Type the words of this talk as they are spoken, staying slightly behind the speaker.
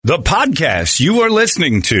The podcast you are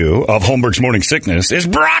listening to of Holmberg's Morning Sickness is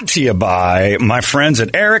brought to you by my friends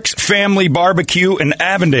at Eric's Family Barbecue in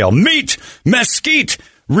Avondale. Meet, mesquite,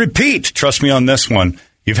 repeat. Trust me on this one.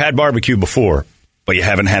 You've had barbecue before, but you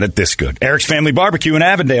haven't had it this good. Eric's Family Barbecue in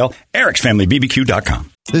Avondale, ericsfamilybbq.com.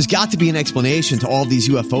 There's got to be an explanation to all of these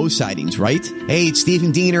UFO sightings, right? Hey, it's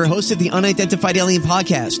Stephen Diener, host of the Unidentified Alien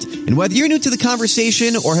Podcast. And whether you're new to the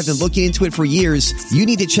conversation or have been looking into it for years, you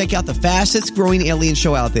need to check out the fastest growing alien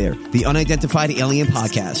show out there, the Unidentified Alien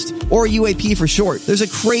Podcast, or UAP for short. There's a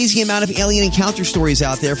crazy amount of alien encounter stories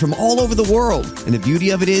out there from all over the world. And the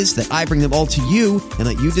beauty of it is that I bring them all to you and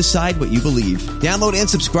let you decide what you believe. Download and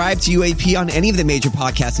subscribe to UAP on any of the major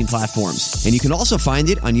podcasting platforms. And you can also find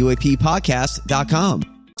it on UAPpodcast.com.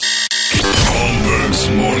 Holmberg's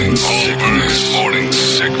Morning Sickness. 98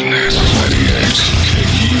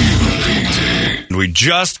 KUPD. We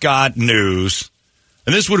just got news,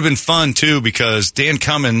 and this would have been fun too because Dan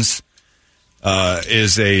Cummins has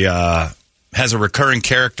a recurring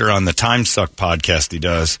character on the Time Suck podcast he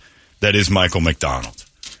does that is Michael McDonald.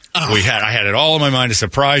 Oh. I had it all in my mind to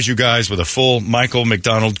surprise you guys with a full Michael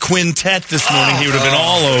McDonald quintet this morning. He would have been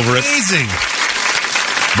all over it. Amazing.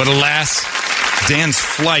 But alas, Dan's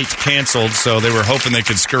flight canceled, so they were hoping they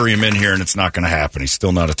could scurry him in here, and it's not going to happen. He's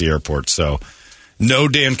still not at the airport, so no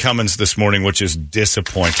Dan Cummins this morning, which is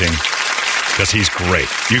disappointing because he's great.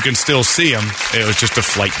 You can still see him. It was just a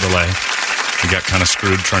flight delay. He got kind of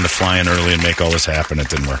screwed trying to fly in early and make all this happen. It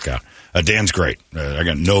didn't work out. Dan's great. I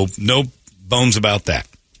got no bones about that.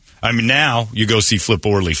 I mean, now you go see Flip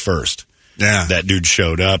Orley first. Yeah. That dude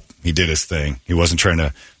showed up. He did his thing. He wasn't trying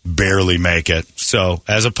to barely make it. So,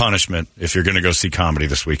 as a punishment, if you're going to go see comedy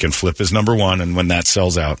this weekend, Flip is number one, and when that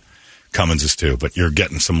sells out, Cummins is two. But you're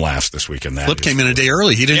getting some laughs this weekend. That Flip came in a day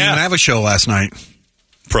early. He didn't even have a show last night.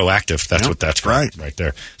 Proactive. That's what that's right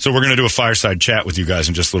there. So, we're going to do a fireside chat with you guys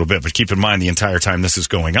in just a little bit. But keep in mind, the entire time this is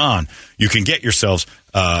going on, you can get yourselves,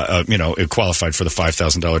 qualified for the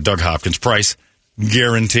 $5,000 Doug Hopkins price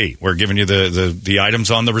guarantee. We're giving you the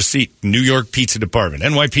items on the receipt. New York Pizza Department,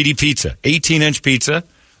 NYPD Pizza, 18-inch pizza,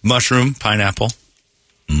 mushroom, pineapple.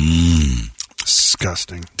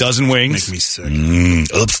 Disgusting. Dozen wings. Make me sick.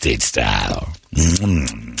 Upstate style.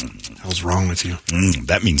 What's wrong with you?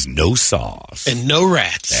 That means no sauce. And no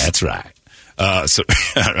rats. That's right. So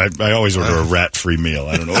I always order a rat-free meal.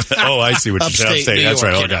 I don't know. I see what you're saying. That's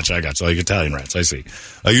right. Oh, I got you. Like Italian rats. I see.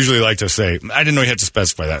 I usually like to say, I didn't know you had to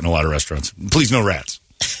specify that in a lot of restaurants. Please, no rats.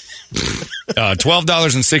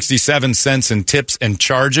 $12.67 in tips and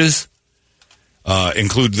charges.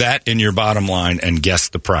 Include that in your bottom line and guess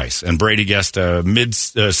the price. And Brady guessed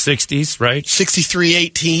mid-60s, right?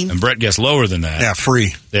 63.18. And Brett guessed lower than that. Yeah,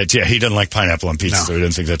 free. He doesn't like pineapple on pizza, so he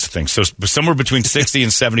doesn't think that's a thing. So somewhere between $60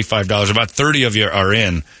 and $75. About 30 of you are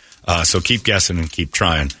in. So keep guessing and keep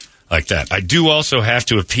trying like that. I do also have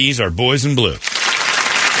to appease our boys in blue.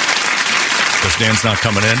 Because Dan's not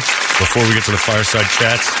coming in. Before we get to the fireside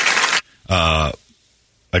chats, I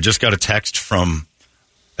just got a text from,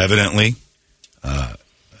 evidently,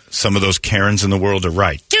 some of those Karens in the world are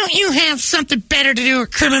right. Don't you have something better to do or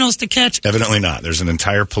criminals to catch? Evidently not. There's an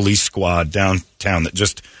entire police squad downtown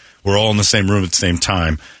that we're all in the same room at the same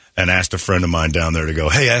time and asked a friend of mine down there to go,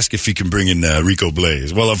 hey, ask if he can bring in Rico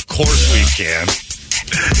Blaze. Well, of course we can.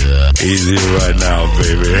 Easy right now,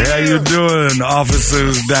 baby. How you doing,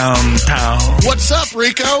 officers downtown? What's up,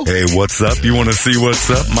 Rico? Hey, what's up? You want to see what's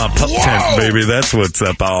up? My pup tent, baby. That's what's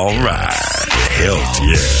up. All right. Hell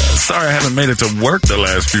yeah. Sorry I haven't made it to work the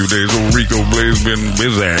last few days. Old Rico Blaze been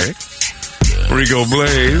busy. Rico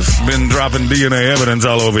Blaze been dropping DNA evidence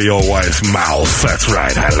all over your wife's mouth. That's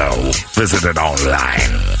right. Hello. Visited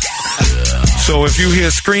online. So if you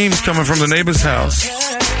hear screams coming from the neighbor's house,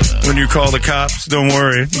 when you call the cops, don't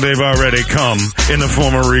worry. They've already come in the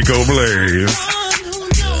form of Rico Blaze.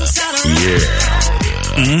 Yeah.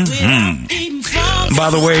 By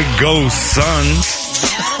the way, go Suns.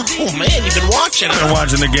 Oh, man, you've been watching. I've been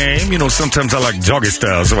watching the game. You know, sometimes I like doggy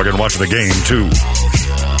style so I can watch the game, too.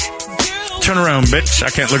 Turn around, bitch.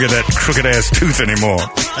 I can't look at that crooked-ass tooth anymore.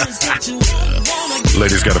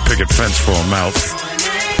 Lady's got a picket fence for a mouth.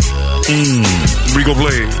 Rico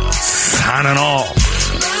Blaze, signing off.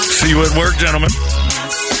 See you at work, gentlemen.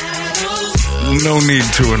 No need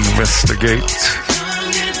to investigate.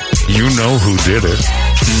 You know who did it.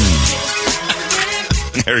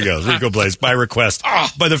 There he goes. Rico Blaze, by request,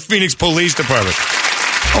 by the Phoenix Police Department.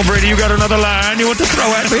 Oh, Brady, you got another line you want to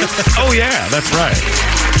throw at me? Oh, yeah, that's right.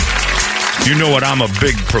 You know what I'm a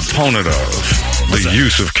big proponent of? The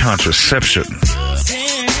use of contraception.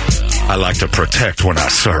 I like to protect when I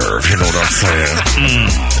serve. You know what I'm saying?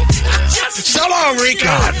 So long, Rico.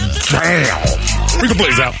 God damn. Rico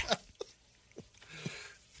Blaze out.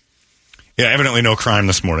 Yeah, evidently no crime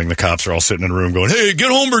this morning. The cops are all sitting in a room going, hey, get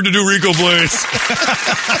Holmberg to do Rico Blaze.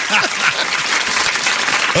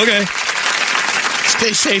 Okay.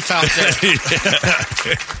 Stay safe out there.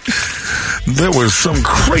 There was some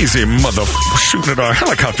crazy mother shooting at our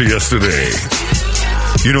helicopter yesterday.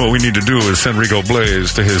 You know what we need to do is send Rico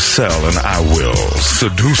Blaze to his cell, and I will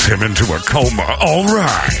seduce him into a coma. All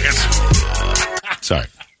right. Sorry.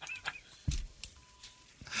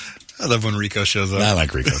 I love when Rico shows up. I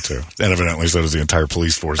like Rico, too. And evidently so does the entire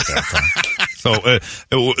police force downtown. So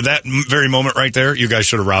that very moment right there, you guys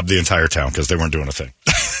should have robbed the entire town because they weren't doing a thing.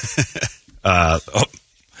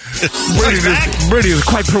 Brady is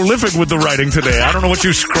quite prolific with the writing today. I don't know what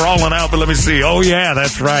you're scrawling out, but let me see. Oh, yeah,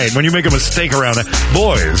 that's right. When you make a mistake around it,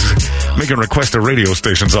 boys, making requests to radio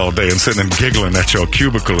stations all day and sitting and giggling at your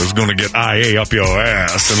cubicle is going to get IA up your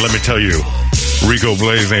ass. And let me tell you, Rico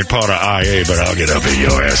Blaze ain't part of IA, but I'll get up in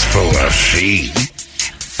your ass for a fee.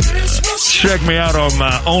 Check me out on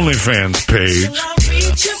my OnlyFans page.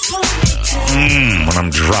 When I'm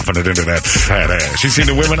dropping it into that fat ass. You seen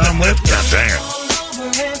the women I'm with? God damn.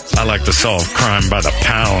 I like to solve crime by the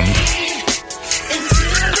pound.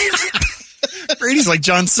 Brady's like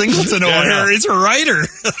John Singleton over here. He's a writer.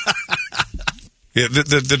 Yeah,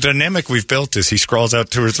 the dynamic we've built is he scrawls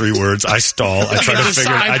out 2 or 3 words. I stall. I try to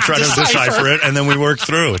decipher it, and then we work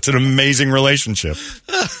through. It's an amazing relationship.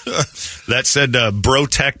 That said,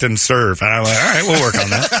 protect and serve. And I'm like, all right, we'll work on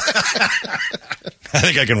that. I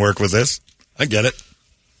think I can work with this. I get it.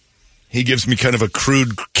 He gives me kind of a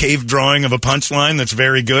crude cave drawing of a punchline that's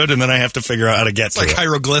very good, and then I have to figure out how to get to it. Like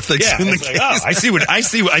hieroglyphics. Yeah, in the it's like, oh, I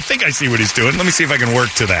think I see what he's doing. Let me see if I can work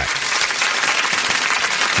to that.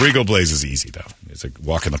 Rico Blaze is easy, though. It's a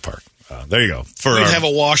walk in the park. There you go. We'd have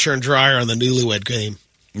a washer and dryer on the newlywed game.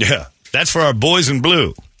 Yeah, that's for our boys in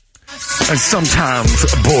blue. And sometimes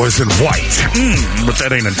boys in white. But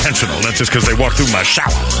that ain't intentional. That's just because they walk through my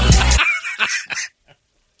shower.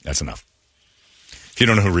 That's enough. If you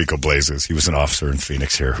don't know who Rico Blaze is, he was an officer in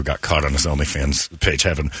Phoenix here who got caught on his OnlyFans page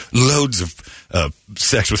having loads of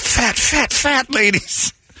sex with fat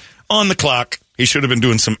ladies on the clock. He should have been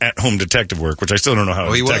doing some at-home detective work, which I still don't know how.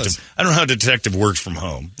 I don't know how a detective works from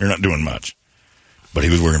home. You're not doing much. But he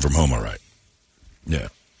was working from home all right. Yeah.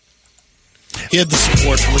 He had the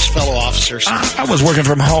support from his fellow officers. I was working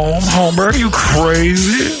from home, Holmberg. Are you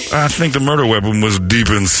crazy? I think the murder weapon was deep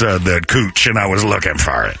inside that cooch, and I was looking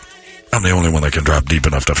for it. I'm the only one that can drop deep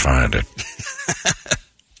enough to find it.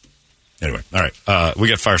 Anyway, all right. We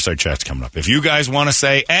got fireside chats coming up. If you guys want to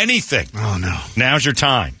say anything, oh no, now's your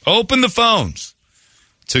time. Open the phones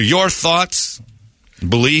to your thoughts,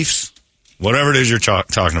 beliefs, whatever it is you're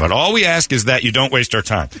talking about. All we ask is that you don't waste our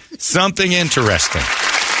time. Something interesting.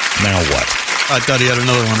 Now what? I thought he had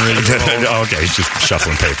another one ready to roll. Okay, he's just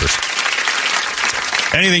shuffling papers.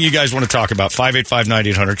 Anything you guys want to talk about,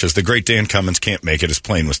 585-9800, because the great Dan Cummins can't make it. His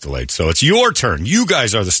plane was delayed. So it's your turn. You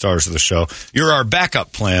guys are the stars of the show. You're our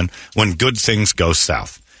backup plan when good things go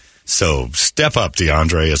south. So step up,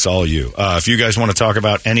 DeAndre. It's all you. If you guys want to talk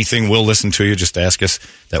about anything, we'll listen to you. Just ask us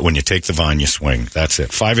that when you take the vine, you swing. That's it.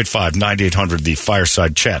 585-9800, the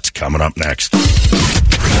fireside chat's coming up next.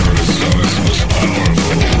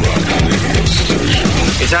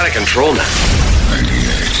 It's out of control now.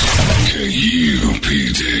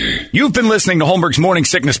 KUPD. You've been listening to Holmberg's Morning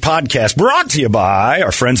Sickness Podcast, brought to you by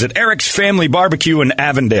our friends at Eric's Family Barbecue in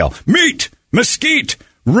Avondale. Meet, mesquite,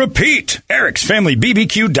 repeat.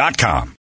 Eric'sFamilyBBQ.com.